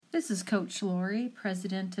This is Coach Lori,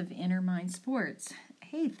 President of Inner Mind Sports.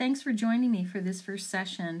 Hey, thanks for joining me for this first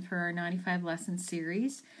session for our 95 lesson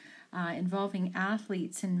series involving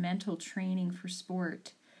athletes and mental training for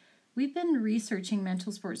sport. We've been researching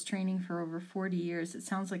mental sports training for over 40 years. It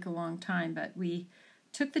sounds like a long time, but we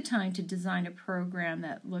took the time to design a program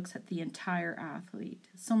that looks at the entire athlete.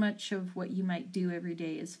 So much of what you might do every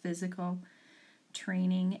day is physical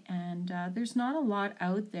training, and there's not a lot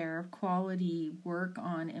out there of quality work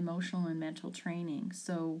on emotional and mental training,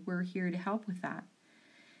 so we're here to help with that.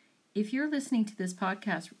 If you're listening to this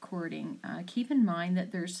podcast recording, keep in mind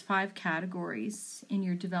that there's 5 categories in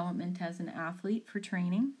your development as an athlete for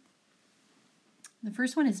training. The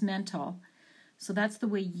first one is mental, so that's the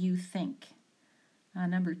way you think.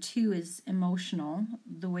 Number 2 is emotional,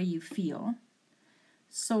 the way you feel.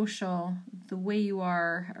 Social, the way you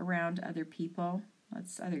are around other people.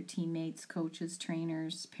 That's other teammates, coaches,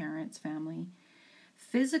 trainers, parents, family.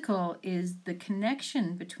 Physical is the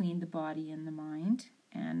connection between the body and the mind.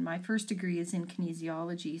 And my first degree is in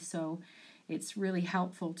kinesiology, so it's really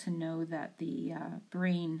helpful to know that the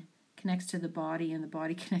brain connects to the body and the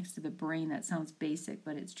body connects to the brain. That sounds basic,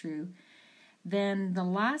 but it's true. Then the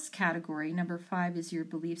last category, number 5, is your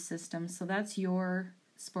belief system. So that's your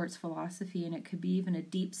sports philosophy, and it could be even a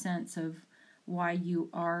deep sense of why you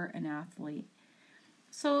are an athlete.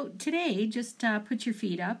 So today, just put your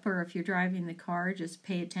feet up, or if you're driving the car, just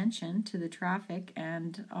pay attention to the traffic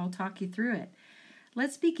and I'll talk you through it.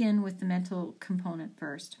 Let's begin with the mental component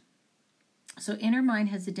first. So Inner Mind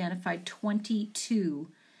has identified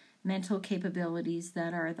 22 mental capabilities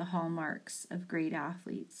that are the hallmarks of great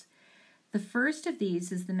athletes. The first of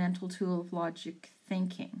these is the mental tool of logic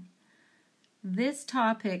thinking. This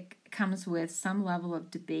topic comes with some level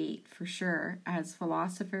of debate for sure, as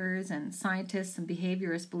philosophers and scientists and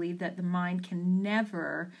behaviorists believe that the mind can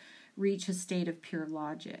never reach a state of pure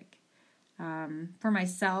logic. For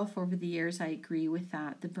myself, over the years, I agree with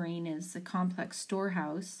that. The brain is a complex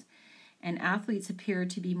storehouse, and athletes appear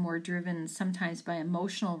to be more driven sometimes by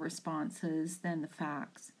emotional responses than the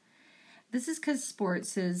facts. This is because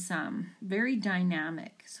sports is very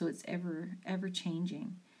dynamic, so it's ever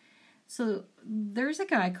changing. So there's a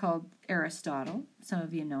guy called Aristotle, some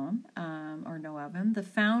of you know him or know of him, the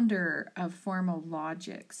founder of formal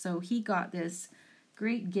logic. So he got this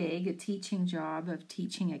great gig, a teaching job of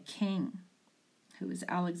teaching a king who was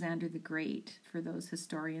Alexander the Great, for those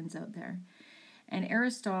historians out there. And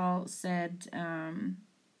Aristotle said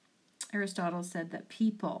that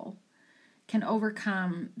people can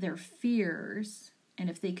overcome their fears, and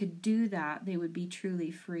if they could do that, they would be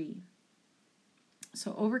truly free.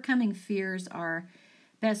 So overcoming fears are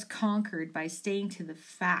best conquered by staying to the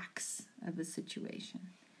facts of a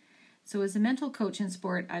situation. So as a mental coach in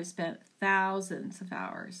sport, I've spent thousands of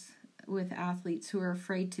hours with athletes who are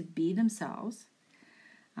afraid to be themselves,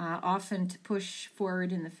 often to push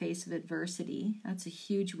forward in the face of adversity. That's a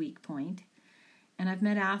huge weak point. And I've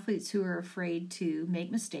met athletes who are afraid to make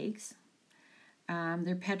mistakes.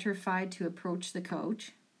 They're petrified to approach the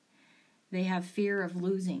coach. They have fear of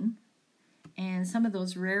losing. And some of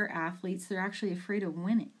those rare athletes, they're actually afraid of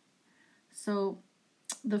winning. So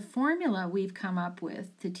the formula we've come up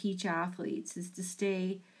with to teach athletes is to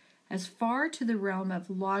stay as far to the realm of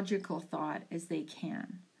logical thought as they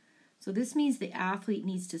can. So this means the athlete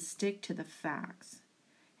needs to stick to the facts.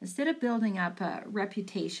 Instead of building up a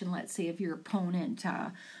reputation, let's say, of your opponent,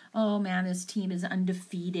 oh man, this team is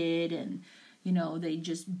undefeated and, they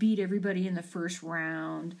just beat everybody in the first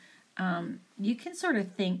round. You can sort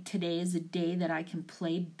of think today is a day that I can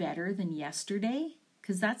play better than yesterday,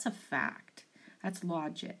 because that's a fact. That's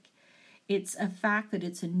logic. It's a fact that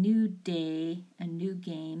it's a new day, a new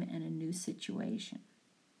game, and a new situation.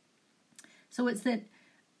 So it's that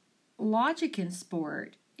logic in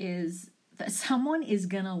sport is that someone is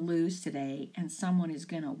going to lose today and someone is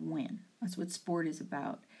going to win. That's what sport is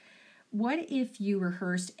about. What if you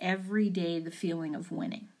rehearsed every day the feeling of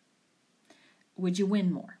winning? Would you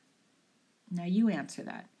win more? Now you answer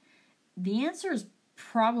that. The answer is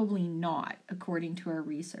probably not, according to our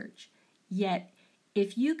research. Yet,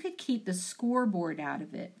 if you could keep the scoreboard out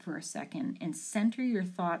of it for a second and center your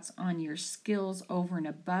thoughts on your skills over and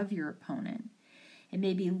above your opponent, it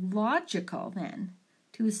may be logical then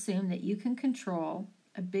to assume that you can control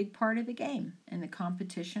a big part of the game in the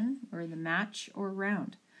competition or the match or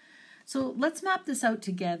round. So let's map this out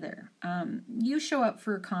together. You show up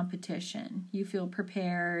for a competition. You feel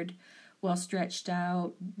prepared, well stretched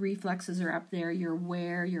out, reflexes are up there, you're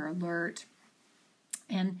aware, you're alert.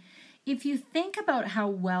 And if you think about how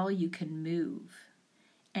well you can move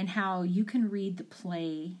and how you can read the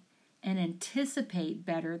play and anticipate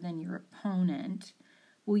better than your opponent,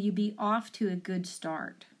 will you be off to a good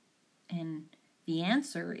start? And the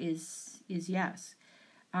answer is yes.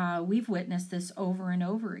 We've witnessed this over and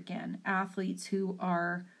over again. Athletes who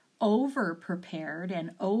are over-prepared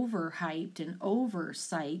and over-hyped and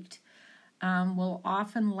over-psyched will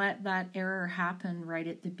often let that error happen right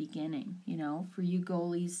at the beginning. For you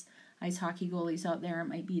goalies, ice hockey goalies out there, it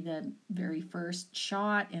might be the very first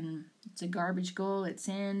shot and it's a garbage goal, it's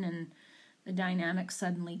in, and the dynamics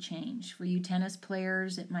suddenly change. For you tennis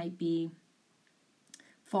players, it might be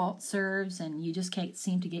fault serves and you just can't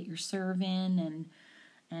seem to get your serve in,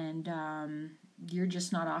 and you're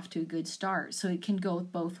just not off to a good start. So it can go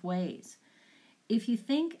both ways. If you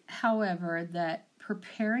think, however, that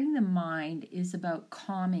preparing the mind is about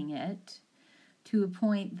calming it to a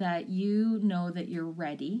point that you know that you're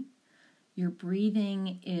ready, your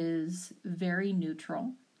breathing is very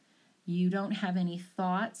neutral, you don't have any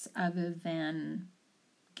thoughts other than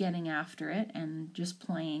getting after it and just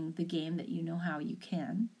playing the game that you know how you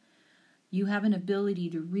can. You have an ability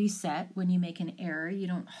to reset when you make an error. You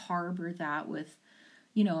don't harbor that with,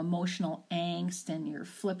 emotional angst and you're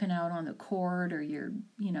flipping out on the court or you're,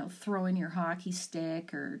 throwing your hockey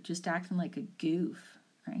stick or just acting like a goof,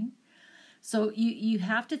 right? So you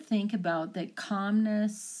have to think about that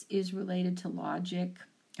calmness is related to logic,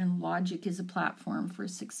 and logic is a platform for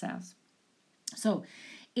success. So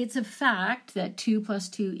it's a fact that 2 +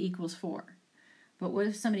 2 = 4. But what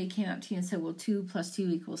if somebody came up to you and said, well, 2 +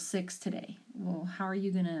 2 = 6 today? Well, how are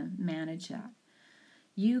you going to manage that?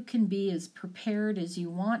 You can be as prepared as you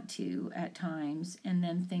want to at times, and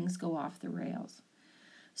then things go off the rails.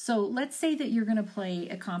 So let's say that you're going to play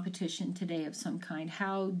a competition today of some kind.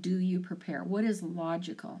 How do you prepare? What is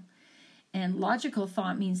logical? And logical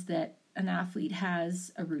thought means that an athlete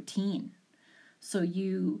has a routine. So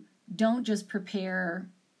you don't just prepare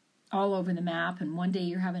all over the map and one day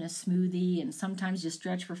you're having a smoothie and sometimes you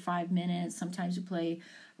stretch for 5 minutes, sometimes you play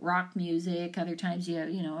rock music, other times you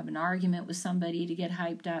have an argument with somebody to get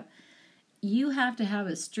hyped up. You have to have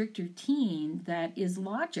a strict routine that is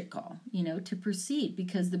logical, to proceed,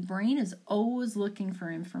 because the brain is always looking for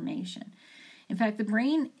information. In fact, the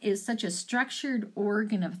brain is such a structured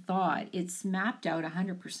organ of thought, it's mapped out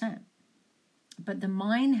 100%. But the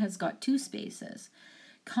mind has got 2 spaces,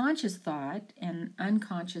 conscious thought and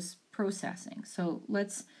unconscious processing. So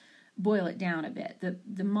let's boil it down a bit.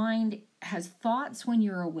 The mind has thoughts when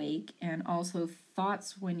you're awake and also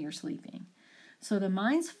thoughts when you're sleeping. So the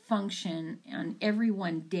mind's function on every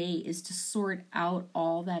one day is to sort out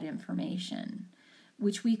all that information,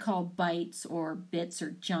 which we call bytes or bits or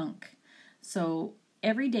junk. So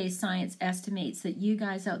everyday science estimates that you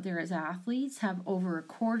guys out there as athletes have over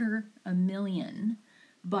 250,000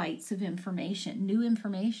 bytes of information, new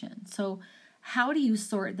information. So how do you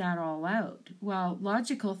sort that all out? Well,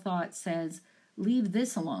 logical thought says, leave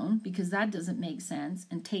this alone because that doesn't make sense,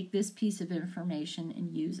 and take this piece of information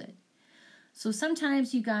and use it. So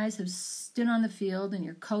sometimes you guys have stood on the field and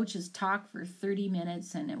your coach has talked for 30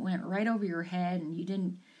 minutes and it went right over your head and you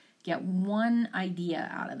didn't get one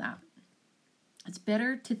idea out of that. It's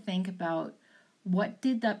better to think about what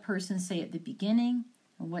did that person say at the beginning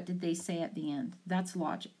and what did they say at the end. That's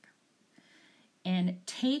logic. And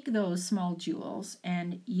take those small jewels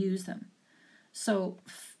and use them. So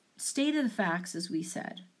state of the facts, as we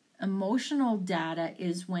said, emotional data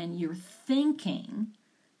is when you're thinking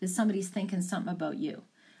that somebody's thinking something about you.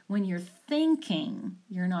 When you're thinking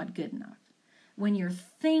you're not good enough. When you're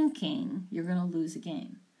thinking you're going to lose a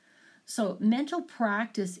game. So mental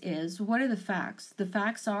practice is, what are the facts? The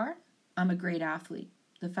facts are, I'm a great athlete.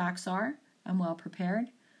 The facts are, I'm well prepared.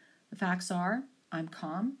 The facts are, I'm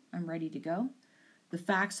calm, I'm ready to go. The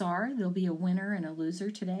facts are, there'll be a winner and a loser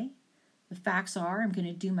today. The facts are, I'm going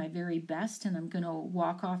to do my very best and I'm going to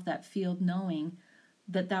walk off that field knowing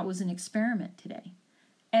that that was an experiment today.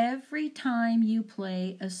 Every time you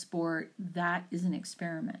play a sport, that is an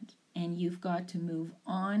experiment, and you've got to move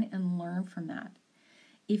on and learn from that.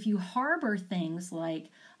 If you harbor things like,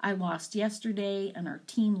 I lost yesterday and our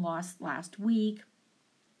team lost last week,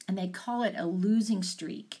 and they call it a losing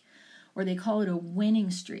streak, or they call it a winning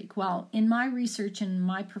streak. Well, in my research and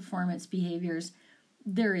my performance behaviors,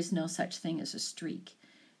 there is no such thing as a streak.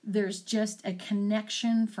 There's just a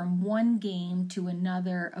connection from one game to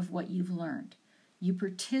another of what you've learned. You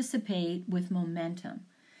participate with momentum.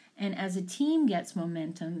 And as a team gets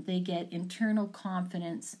momentum, they get internal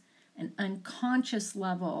confidence, an unconscious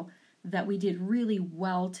level that we did really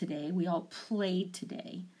well today. We all played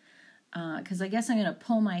today. Because I guess I'm going to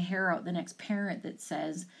pull my hair out the next parent that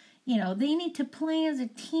says, they need to play as a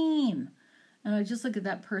team. And I just look at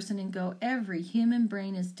that person and go, every human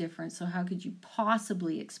brain is different, so how could you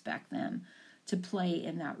possibly expect them to play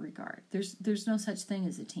in that regard. There's no such thing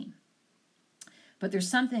as a team. But there's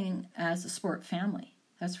something as a sport family,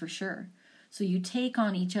 that's for sure. So you take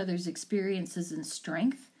on each other's experiences and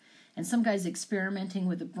strength. And some guy's experimenting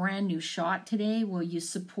with a brand new shot today. Well, you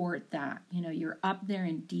support that. You're up there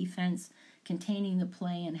in defense, containing the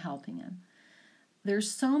play and helping him. There's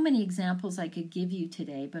so many examples I could give you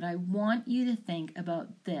today, but I want you to think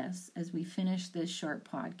about this as we finish this short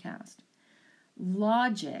podcast.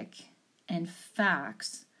 Logic and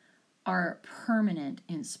facts are permanent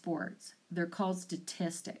in sports. They're called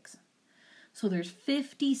statistics. So there's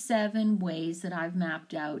 57 ways that I've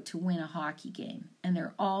mapped out to win a hockey game, and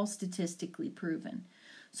they're all statistically proven.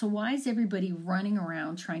 So why is everybody running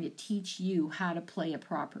around trying to teach you how to play a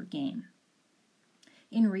proper game?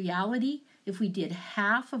 In reality, if we did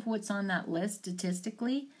half of what's on that list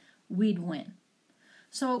statistically, we'd win.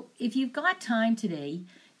 So if you've got time today,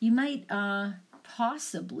 you might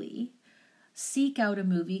possibly seek out a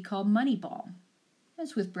movie called Moneyball.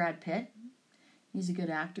 It's with Brad Pitt. He's a good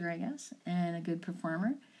actor, I guess, and a good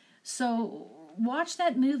performer. So watch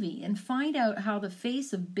that movie and find out how the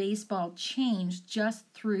face of baseball changed just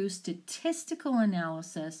through statistical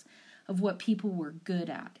analysis of what people were good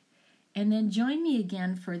at. And then join me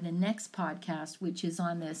again for the next podcast, which is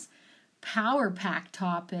on this power pack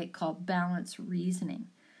topic called balance reasoning.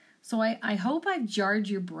 So I hope I've jarred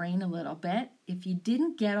your brain a little bit. If you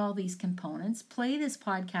didn't get all these components, play this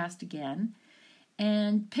podcast again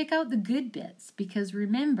and pick out the good bits, because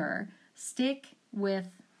remember, stick with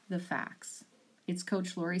the facts. It's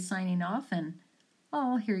Coach Lori signing off, and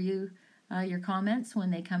I'll hear your comments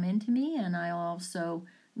when they come in to me, and I'll also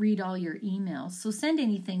read all your emails. So send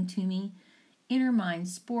anything to me,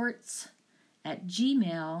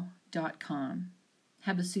 innermindsports@gmail.com.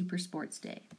 Have a super sports day.